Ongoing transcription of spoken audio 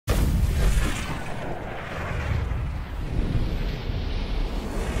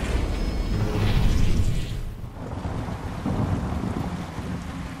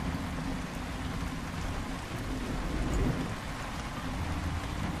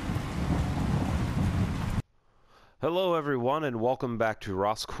Hello, everyone, and welcome back to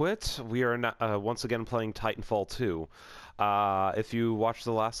Ross Quit. We are once again playing Titanfall 2. If you watched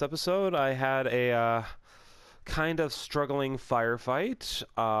the last episode, I had a kind of struggling firefight.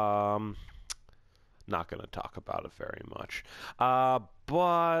 Not going to talk about it very much.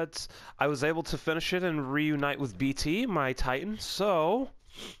 But I was able to finish it and reunite with BT, my Titan, so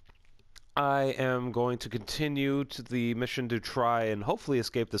I am going to continue to the mission to try and hopefully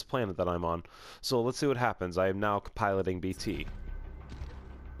escape this planet that I'm on. So let's see what happens. I am now piloting BT.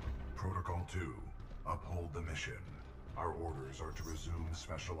 Protocol 2, uphold the mission. Our orders are to resume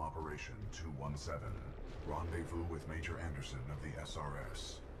Special Operation 217. Rendezvous with Major Anderson of the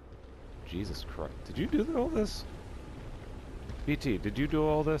SRS. Jesus Christ. Did you do all this? BT, did you do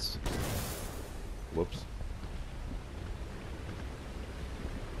all this? Whoops.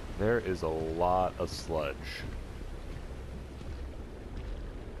 There is a lot of sludge.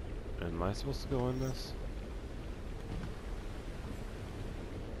 Am I supposed to go in this?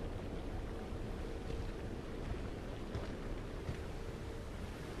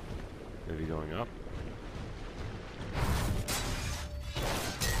 Maybe going up?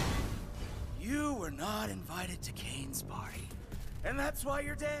 You were not invited to Kane's party, and that's why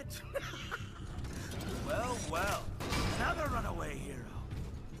you're dead. Well, another runaway hero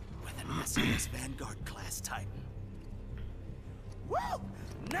with an SS Vanguard class Titan. Woo!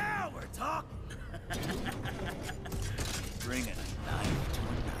 Now we're talking. Bring a knife to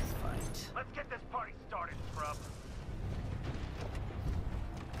a knife fight. Let's get this party started, scrub.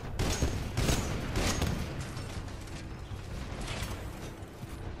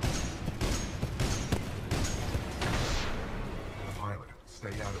 Stay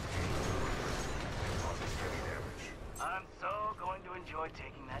out of Kane's and causes heavy damage. I'm so going to enjoy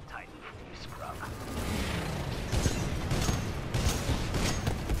taking that Titan from you, scrub.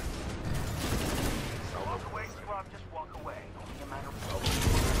 Walk away, scrub. Just walk away. Only a matter of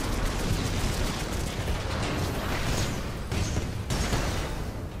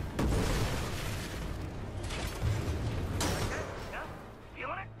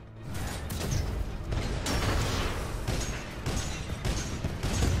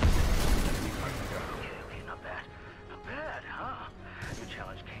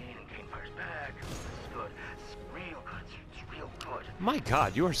My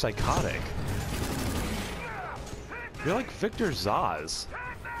God, you are psychotic. You're like Victor Zaz.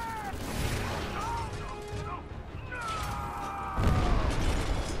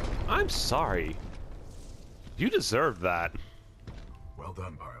 I'm sorry. You deserved that. Well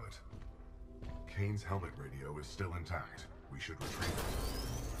done, pilot. Kane's helmet radio is still intact. We should retrieve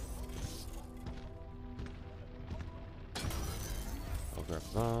it. I'll grab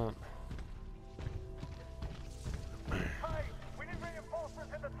that.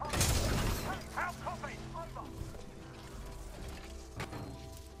 How copy? Over.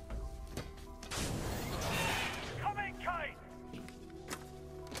 Come in, Kane!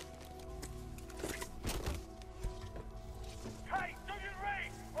 Kane, do you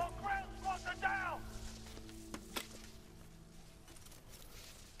read? Or ground squads are down!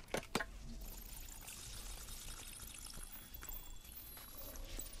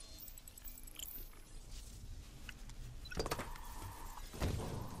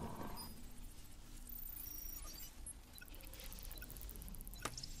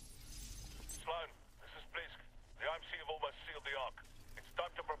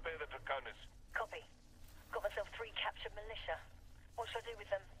 Copy. Got myself 3 captured militia. What should I do with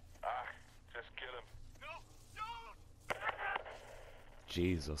them? Just kill him. No!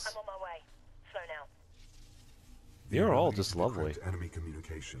 Jesus. I'm on my way. Slow now. You're all just lovely. Enemy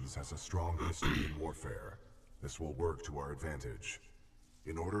communications has a strong history in warfare. This will work to our advantage.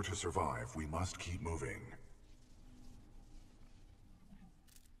 In order to survive, we must keep moving.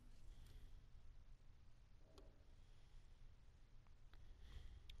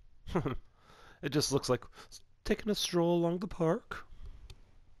 It just looks like taking a stroll along the park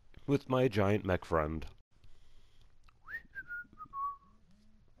with my giant mech friend.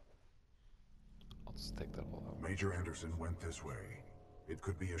 I'll just take that all out. Major Anderson went this way. It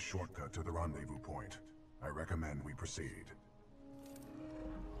could be a shortcut to the rendezvous point. I recommend we proceed.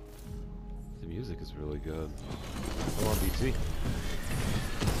 The music is really good. Come on, BT.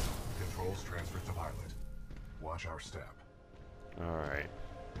 Controls transferred to pilot. Watch our step. Alright.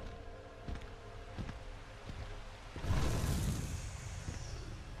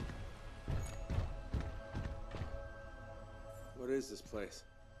 What is this place?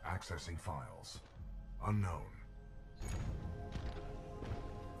 Accessing files. Unknown.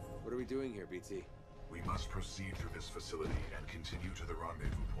 What are we doing here, BT? We must proceed through this facility and continue to the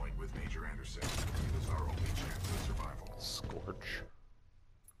rendezvous point fight with Major Anderson. It is our only chance of survival. Scorch.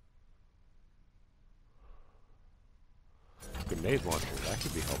 Grenade launcher, that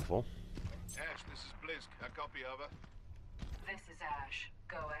could be helpful. Ash, this is Blisk. A copy, over. This is Ash.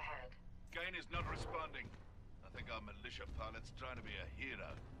 Go ahead. Kane is not responding. I think our militia pilot's trying to be a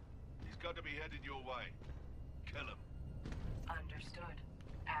hero. He's got to be headed your way. Kill him. Understood.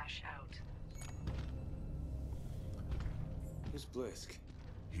 Ash out. Who's Blisk?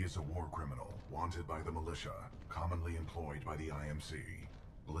 He is a war criminal, wanted by the militia, commonly employed by the IMC.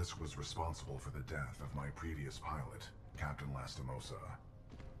 Blisk was responsible for the death of my previous pilot, Captain Lastimosa.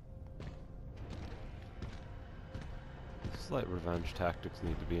 Slight revenge tactics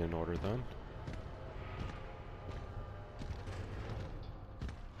need to be in order then.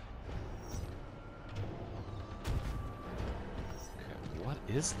 Okay, what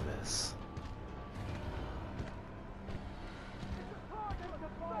is this?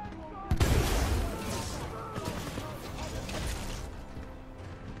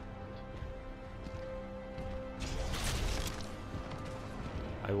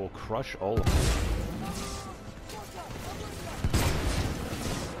 I will crush all of them.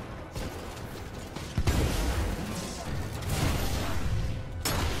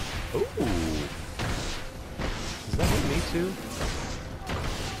 Ooh! Does that hit me too?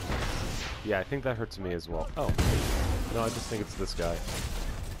 Yeah, I think that hurts me as well. Oh. No, I just think it's this guy.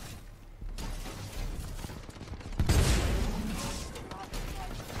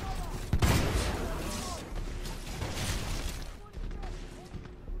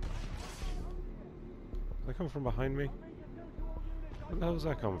 Did that come from behind me? Where the hell was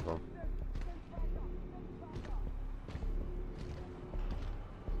that coming from?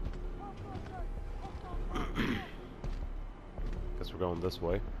 Guess we're going this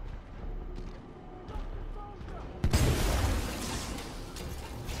way.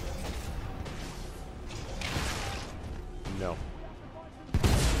 No.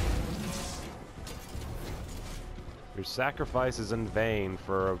 Your sacrifice is in vain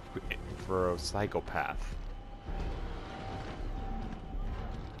for a psychopath.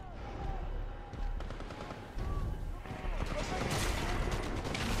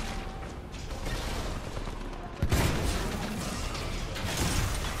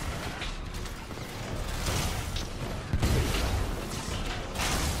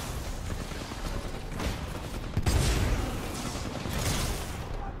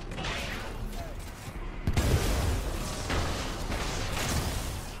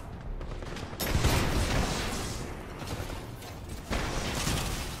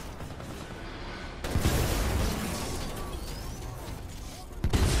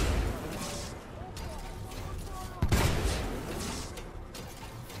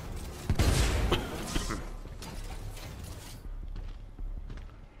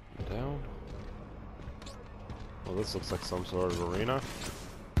 Down. Well, this looks like some sort of arena.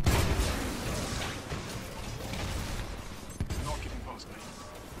 Not getting past me.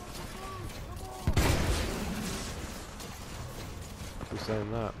 Who's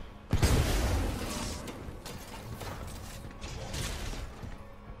saying that?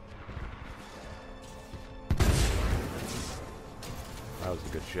 That was a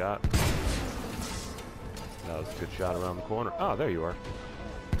good shot. That was a good shot around the corner. Oh, there you are.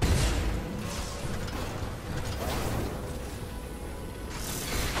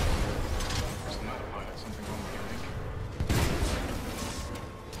 Something wrong with your link.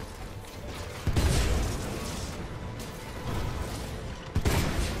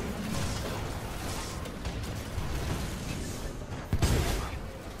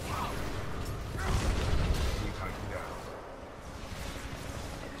 We tighten down.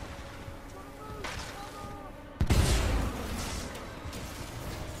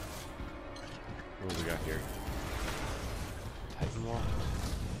 What do we got here? Titan wall.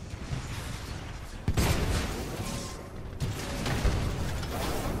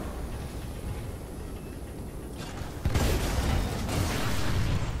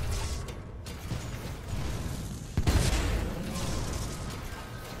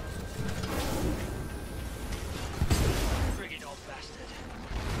 Friggin' old bastard.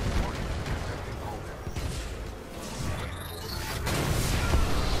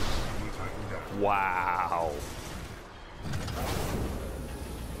 We tighten down. Wow.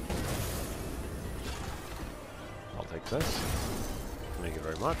 I'll take this. Thank you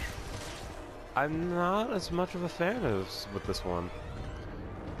very much. I'm not as much of a fan with this one.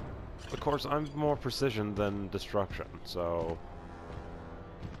 Of course, I'm more precision than destruction, so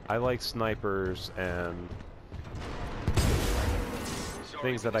I like snipers and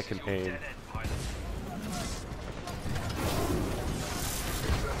things that I can aim.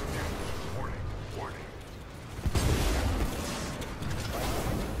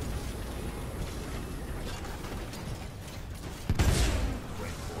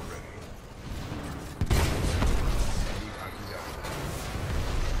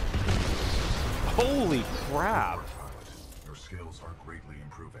 Holy crap! Good work, pilot. Your skills are greatly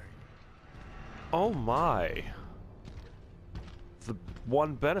improving. Oh my. The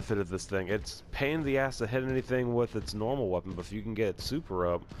one benefit of this thing, it's pain in the ass to hit anything with its normal weapon, but if you can get it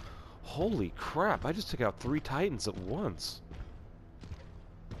super up, holy crap, I just took out 3 Titans at once.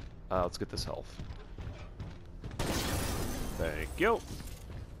 Let's get this health. Thank you.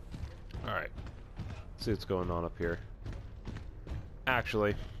 Alright. See what's going on up here.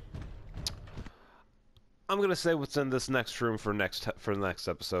 Actually, I'm gonna say what's in this next room for the next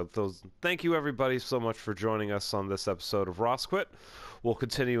episode. Thank you everybody so much for joining us on this episode of Rosquit. We'll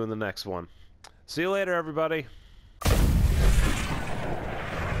continue in the next one. See you later, everybody.